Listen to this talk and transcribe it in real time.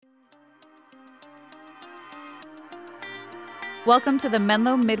Welcome to the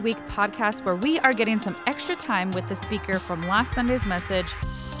Menlo Midweek podcast, where we are getting some extra time with the speaker from last Sunday's message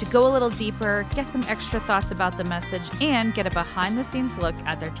to go a little deeper, get some extra thoughts about the message, and get a behind-the-scenes look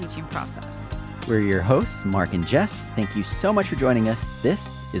at their teaching process. We're your hosts, Mark and Jess. Thank you so much for joining us.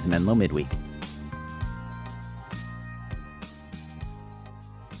 This is Menlo Midweek.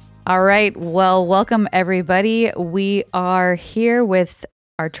 All right. Well, welcome, everybody. We are here with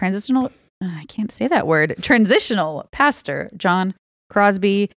our transitional pastor, John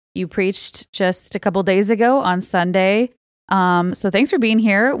Crosby. You preached just a couple days ago on Sunday. So thanks for being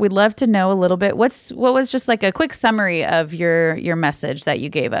here. We'd love to know a little bit. What was just like a quick summary of your message that you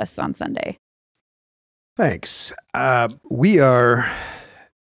gave us on Sunday? Thanks. We are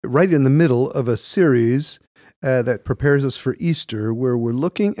right in the middle of a series that prepares us for Easter, where we're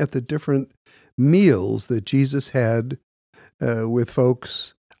looking at the different meals that Jesus had with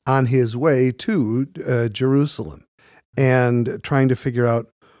folks on his way to Jerusalem, and trying to figure out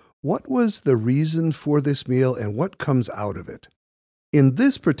what was the reason for this meal and what comes out of it. In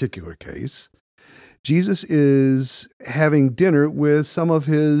this particular case, Jesus is having dinner with some of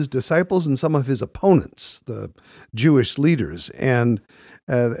his disciples and some of his opponents, the Jewish leaders, and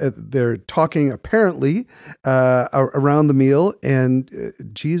they're talking apparently around the meal, and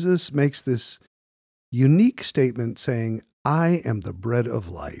Jesus makes this unique statement saying, "I am the bread of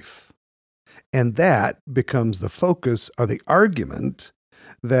life." And that becomes the focus or the argument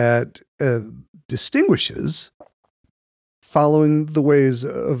that distinguishes following the ways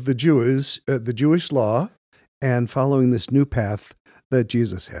of the Jewish law, and following this new path that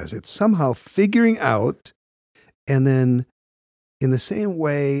Jesus has. It's somehow figuring out, and then in the same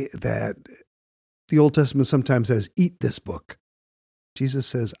way that the Old Testament sometimes says, "Eat this book," Jesus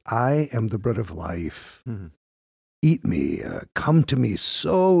says, "I am the bread of life." Mm-hmm. Eat me, come to me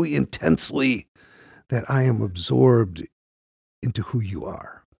so intensely that I am absorbed into who you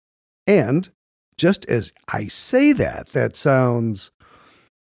are. And just as I say that sounds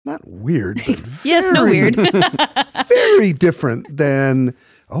not weird, but yes, no weird. very different than,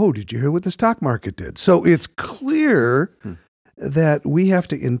 oh, did you hear what the stock market did? So it's clear that we have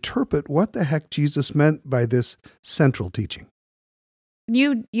to interpret what the heck Jesus meant by this central teaching.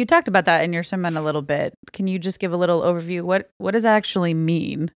 You talked about that in your sermon a little bit. Can you just give a little overview? What does it actually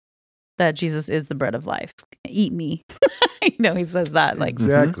mean that Jesus is the bread of life? Eat me. He says that like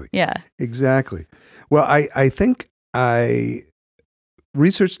exactly. Yeah, exactly. Well, I think I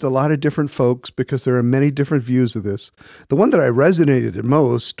researched a lot of different folks because there are many different views of this. The one that I resonated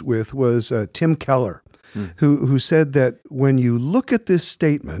most with was Tim Keller, who said that when you look at this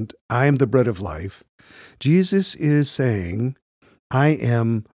statement, "I am the bread of life," Jesus is saying, I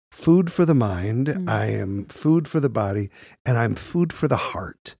am food for the mind, I am food for the body, and I'm food for the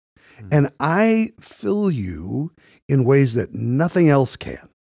heart. And I fill you in ways that nothing else can.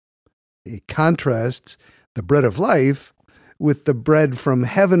 It contrasts the bread of life with the bread from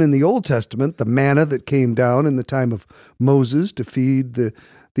heaven in the Old Testament, the manna that came down in the time of Moses to feed the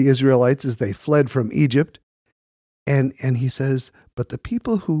Israelites as they fled from Egypt. And he says, but the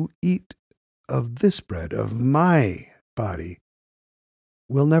people who eat of this bread, of my body,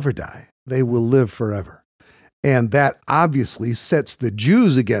 will never die. They will live forever. And that obviously sets the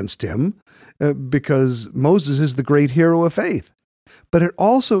Jews against him because Moses is the great hero of faith. But it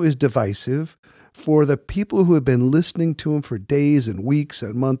also is divisive for the people who have been listening to him for days and weeks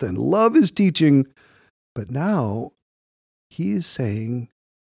and months and love his teaching. But now he is saying,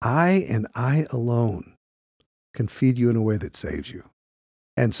 I and I alone can feed you in a way that saves you.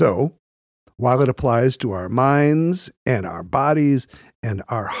 And so, while it applies to our minds and our bodies and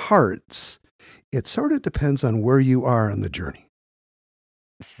our hearts, it sort of depends on where you are on the journey.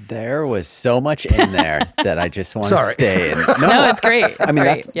 There was so much in there that I just want to stay in. No, it's great.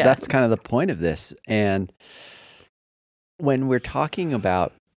 That's kind of the point of this. And when we're talking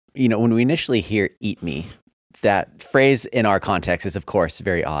about, when we initially hear "eat me," that phrase in our context is, of course,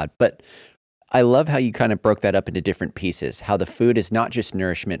 very odd. But I love how you kind of broke that up into different pieces, how the food is not just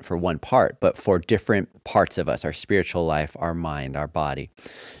nourishment for one part, but for different parts of us, our spiritual life, our mind, our body.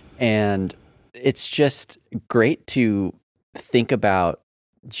 And it's just great to think about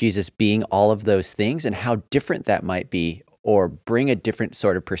Jesus being all of those things and how different that might be, or bring a different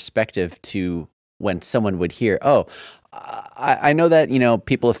sort of perspective to when someone would hear, oh, I know that,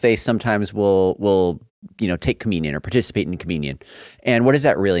 people of faith sometimes will take communion or participate in communion. And what does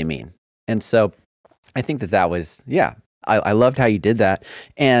that really mean? And so I think that was, I loved how you did that.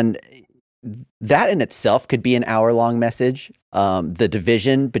 And that in itself could be an hour-long message. The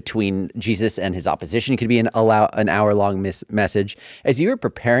division between Jesus and his opposition could be an hour-long message. As you were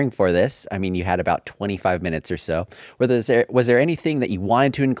preparing for this, I mean, you had about 25 minutes or so. Was there anything that you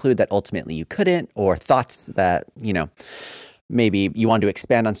wanted to include that ultimately you couldn't, or thoughts that, maybe you wanted to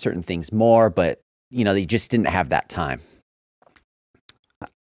expand on certain things more, but, you just didn't have that time?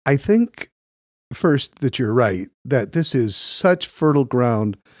 I think, first, that you're right, that this is such fertile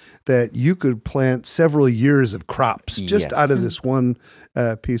ground that you could plant several years of crops just out of this one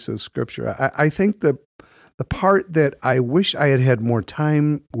piece of scripture. I think the part that I wish I had had more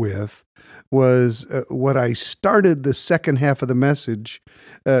time with was what I started the second half of the message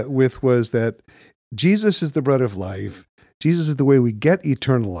with, was that Jesus is the bread of life. Jesus is the way we get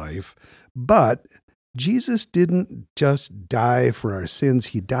eternal life. But Jesus didn't just die for our sins.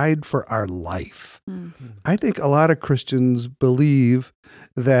 He died for our life. Mm-hmm. I think a lot of Christians believe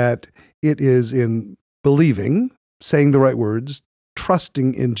that it is in believing, saying the right words,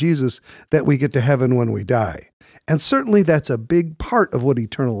 trusting in Jesus, that we get to heaven when we die. And certainly that's a big part of what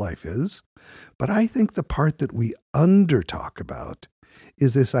eternal life is. But I think the part that we under talk about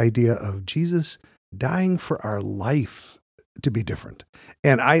is this idea of Jesus dying for our life to be different.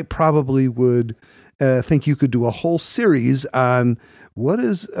 And I probably would think you could do a whole series on what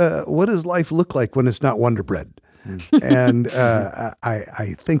does life look like when it's not Wonder Bread. And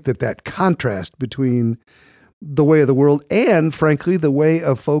I think that contrast between the way of the world and, frankly, the way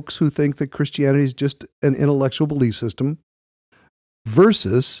of folks who think that Christianity is just an intellectual belief system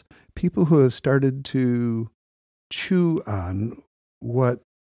versus people who have started to chew on what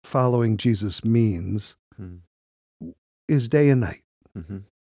following Jesus means is day and night. Mm-hmm.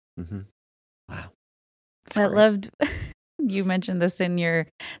 Mm-hmm. Wow. I loved, you mentioned this in your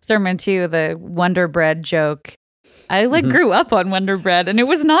sermon too, the Wonder Bread joke. I grew up on Wonder Bread and it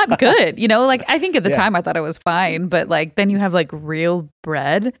was not good. I think at the time I thought it was fine, but then you have real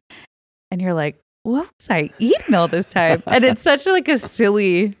bread and you're like, what was I eating all this time? And it's such a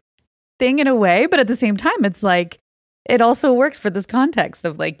silly thing in a way, but at the same time, it's it also works for this context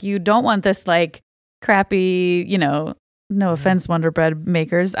of you don't want this crappy, no offense, Wonder Bread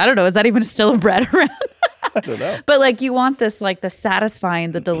makers. I don't know. Is that even still a bread around? I don't know. But you want this the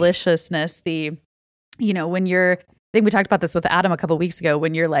satisfying, the deliciousness, the, when you're, I think we talked about this with Adam a couple of weeks ago,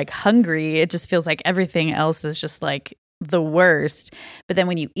 when you're hungry, it just feels like everything else is just the worst. But then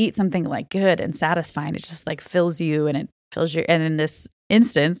when you eat something good and satisfying, it just fills you, and it fills and in this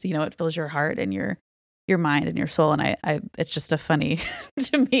instance, it fills your heart and your mind and your soul. And I it's just a funny,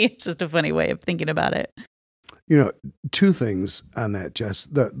 to me, it's just a funny way of thinking about it. Two things on that, Jess.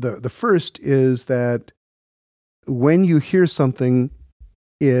 The first is that when you hear something,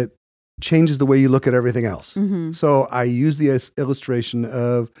 it changes the way you look at everything else. Mm-hmm. So I use the illustration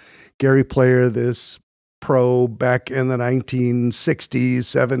of Gary Player, this pro back in the 1960s,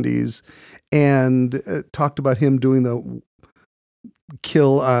 70s, and talked about him doing the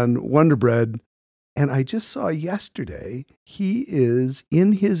kill on Wonder Bread. And I just saw yesterday, he is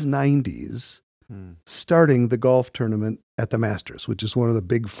in his 90s starting the golf tournament at the Masters, which is one of the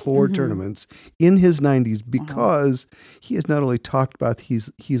big four tournaments, in his 90s, because he has not only talked about, he's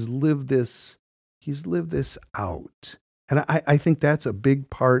lived this out. And I think that's a big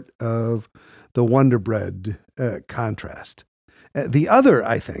part of the Wonder Bread contrast. The other,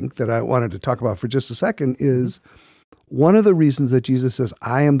 I think, that I wanted to talk about for just a second is one of the reasons that Jesus says,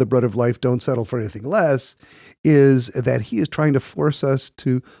 I am the bread of life, don't settle for anything less, is that he is trying to force us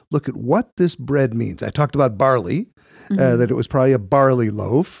to look at what this bread means. I talked about barley, that it was probably a barley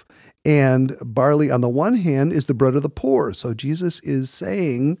loaf. And barley, on the one hand, is the bread of the poor. So Jesus is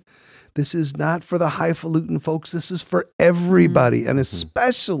saying, this is not for the highfalutin folks. This is for everybody. And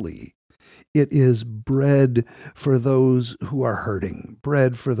especially, it is bread for those who are hurting,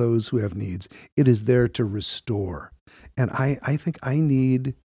 bread for those who have needs. It is there to restore. And I think I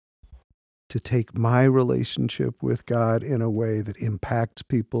need to take my relationship with God in a way that impacts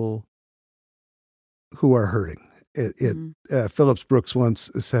people who are hurting. Phillips Brooks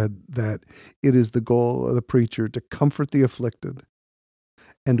once said that it is the goal of the preacher to comfort the afflicted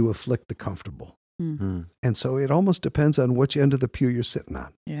and to afflict the comfortable. And so it almost depends on which end of the pew you're sitting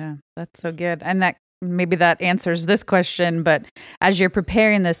on. Yeah, that's so good. And that answers this question, but as you're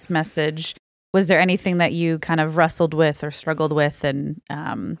preparing this message, was there anything that you kind of wrestled with or struggled with? And,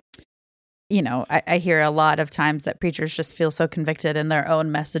 I hear a lot of times that preachers just feel so convicted in their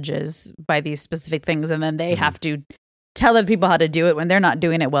own messages by these specific things, and then they have to tell other people how to do it when they're not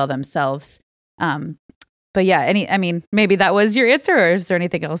doing it well themselves. But yeah, maybe that was your answer, or is there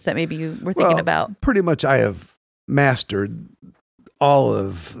anything else that maybe you were thinking about? Pretty much I have mastered all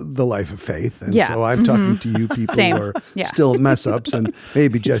of the life of faith. And Yeah. so I'm talking to you people Same. who are Yeah. still mess ups. And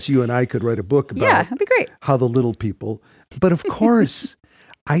maybe, Jess, you and I could write a book Yeah, about that'd be great. how the little people. But of course,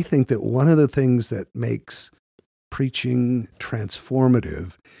 I think that one of the things that makes preaching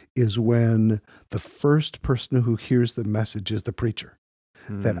transformative is when the first person who hears the message is the preacher.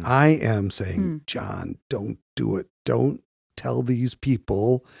 That I am saying, John, don't do it. Don't tell these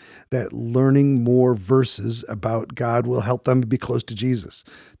people that learning more verses about God will help them be close to Jesus.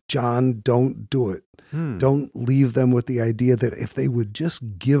 John, don't do it. Don't leave them with the idea that if they would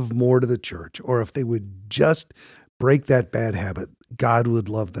just give more to the church, or if they would just break that bad habit, God would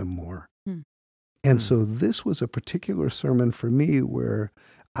love them more. And so this was a particular sermon for me where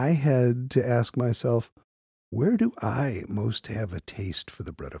I had to ask myself, where do I most have a taste for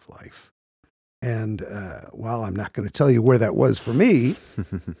the bread of life? And while I'm not going to tell you where that was for me,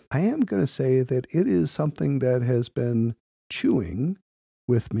 I am going to say that it is something that has been chewing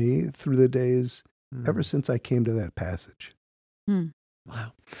with me through the days ever since I came to that passage.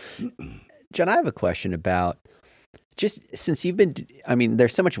 Wow. John, I have a question about just since you've been, I mean,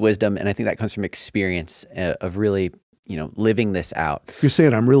 there's so much wisdom, and I think that comes from experience of really, living this out. You're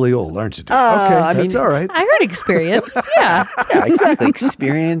saying I'm really old, aren't you? Okay, I that's mean, all right. I heard experience. Yeah. Yeah, exactly.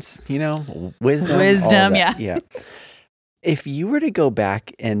 Experience, wisdom. all of Wisdom, that. Yeah. If you were to go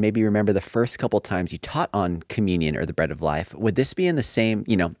back and maybe remember the first couple times you taught on communion or the bread of life, would this be in the same,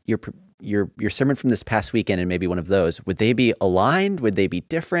 your sermon from this past weekend and maybe one of those, would they be aligned? Would they be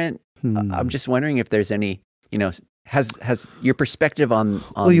different? I'm just wondering if there's any, has your perspective on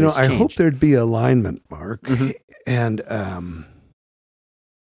Well, this I hope changed? there'd be alignment, Mark. And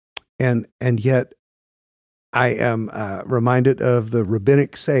yet I am reminded of the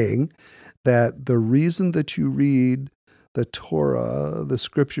rabbinic saying that the reason that you read the Torah, the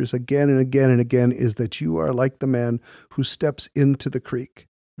scriptures again and again and again, is that you are like the man who steps into the creek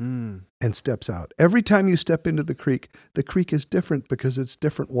and steps out. Every time you step into the creek is different because it's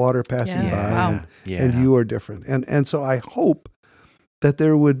different water passing Yeah. by, Wow. and you are different. And so I hope that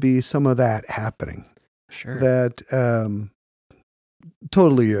there would be some of that happening. Sure. That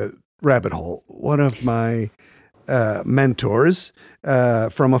totally a rabbit hole. One of my mentors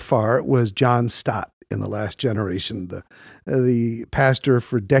from afar was John Stott in the last generation, the pastor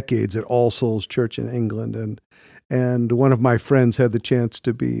for decades at All Souls Church in England, and one of my friends had the chance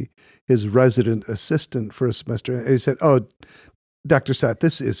to be his resident assistant for a semester. And he said, "Oh, Dr. Stott,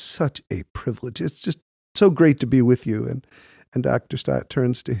 this is such a privilege. It's just so great to be with you." And Dr. Stott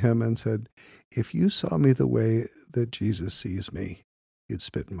turns to him and said, "If you saw me the way that Jesus sees me, you'd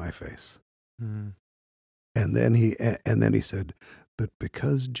spit in my face." And then he said, "But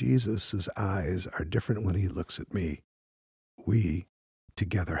because Jesus' eyes are different when he looks at me, we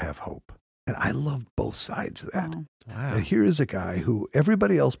together have hope." And I love both sides of that. Wow. Wow. And here is a guy who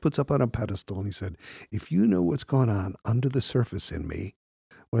everybody else puts up on a pedestal, and he said, "If you know what's going on under the surface in me,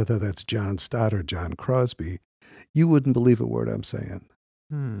 whether that's John Stott or John Crosby, you wouldn't believe a word I'm saying.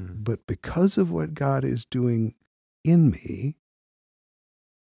 But because of what God is doing in me,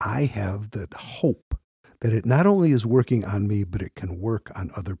 I have that hope that it not only is working on me, but it can work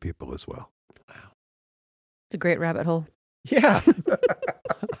on other people as well." It's a great rabbit hole. Yeah.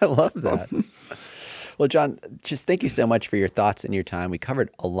 I love that. Well, John, just thank you so much for your thoughts and your time. We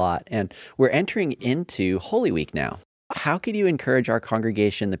covered a lot, and we're entering into Holy Week now. How could you encourage our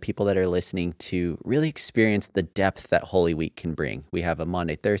congregation, the people that are listening, to really experience the depth that Holy Week can bring? We have a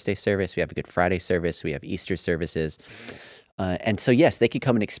Maundy, Thursday service. We have a Good Friday service. We have Easter services. And so, yes, they could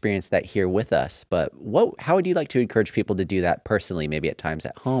come and experience that here with us. But how would you like to encourage people to do that personally, maybe at times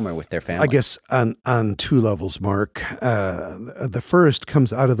at home or with their family? I guess on two levels, Mark. The first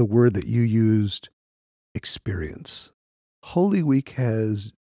comes out of the word that you used, experience. Holy Week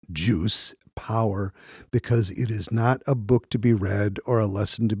has juice, power, because it is not a book to be read or a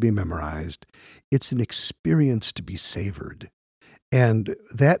lesson to be memorized. It's an experience to be savored. And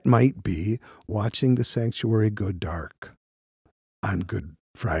that might be watching the sanctuary go dark on Good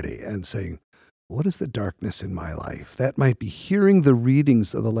Friday and saying, what is the darkness in my life? That might be hearing the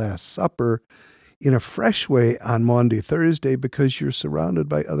readings of the Last Supper in a fresh way on Maundy, Thursday, because you're surrounded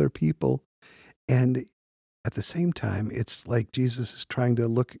by other people. And at the same time, it's like Jesus is trying to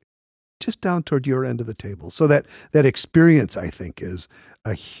look just down toward your end of the table. So that experience, I think, is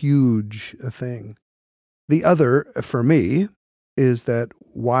a huge thing. The other, for me, is that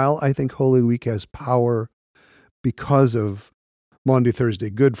while I think Holy Week has power because of Maundy,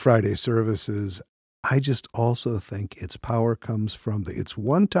 Thursday, Good Friday services, I just also think its power comes from it's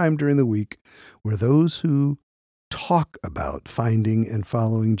one time during the week where those who talk about finding and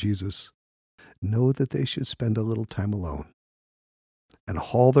following Jesus know that they should spend a little time alone. and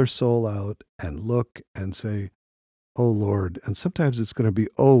haul their soul out and look and say, "Oh Lord." And sometimes it's going to be,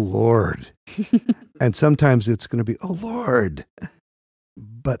 "Oh Lord." And sometimes it's going to be, "Oh Lord."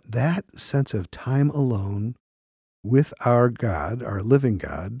 But that sense of time alone with our God, our living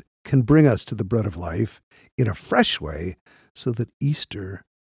God, can bring us to the bread of life in a fresh way so that Easter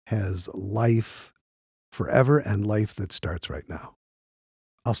has life forever and life that starts right now.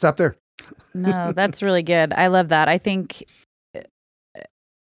 I'll stop there. No, that's really good. I love that. I think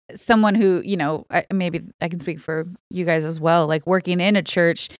someone who, maybe I can speak for you guys as well, like working in a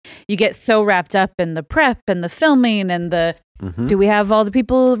church, you get so wrapped up in the prep and the filming and do we have all the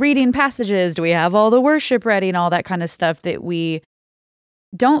people reading passages? Do we have all the worship ready and all that kind of stuff that we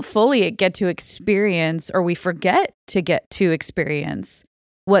don't fully get to experience, or we forget to get to experience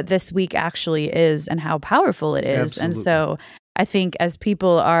what this week actually is and how powerful it is. Absolutely. And so I think as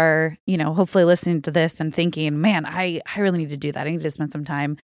people are, hopefully listening to this and thinking, man, I really need to do that. I need to spend some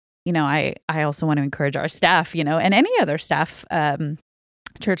time. I also want to encourage our staff, and any other staff,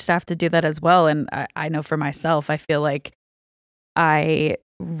 church staff, to do that as well. And I know for myself, I feel like I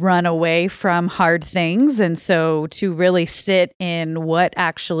run away from hard things. And so to really sit in what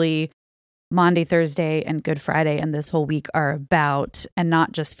actually Maundy, Thursday, and Good Friday and this whole week are about, and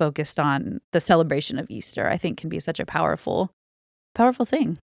not just focused on the celebration of Easter, I think can be such a powerful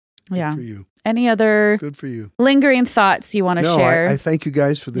thing. Good for you. Any other Good for you. lingering thoughts you want to share? I thank you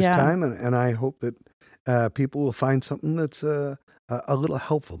guys for this Yeah. time, and I hope that people will find something that's a little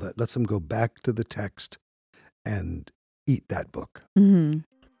helpful, that lets them go back to the text and eat that book. Mm-hmm.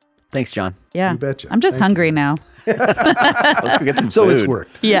 Thanks, John. Yeah. You betcha. I'm just Thank hungry you. now. Let's go get some So food. it's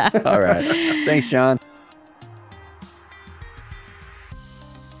worked. Yeah. All right. Thanks, John.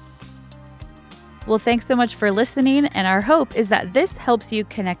 Well, thanks so much for listening, and our hope is that this helps you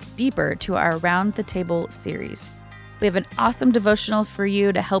connect deeper to our Around the Table series. We have an awesome devotional for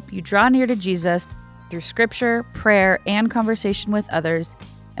you to help you draw near to Jesus through scripture, prayer, and conversation with others,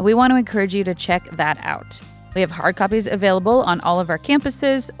 and we want to encourage you to check that out. We have hard copies available on all of our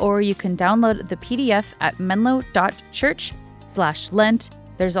campuses, or you can download the PDF at menlo.church/Lent.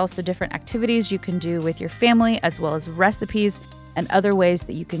 There's also different activities you can do with your family, as well as recipes and other ways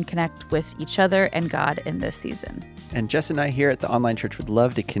that you can connect with each other and God in this season. And Jess and I here at the Online Church would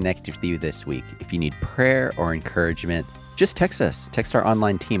love to connect with you this week. If you need prayer or encouragement, just text us. Text our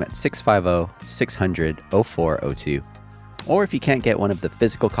online team at 650-600-0402. Or if you can't get one of the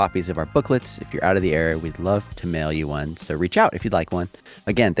physical copies of our booklets, if you're out of the area, we'd love to mail you one. So reach out if you'd like one.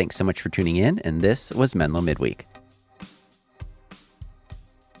 Again, thanks so much for tuning in, and this was Menlo Midweek.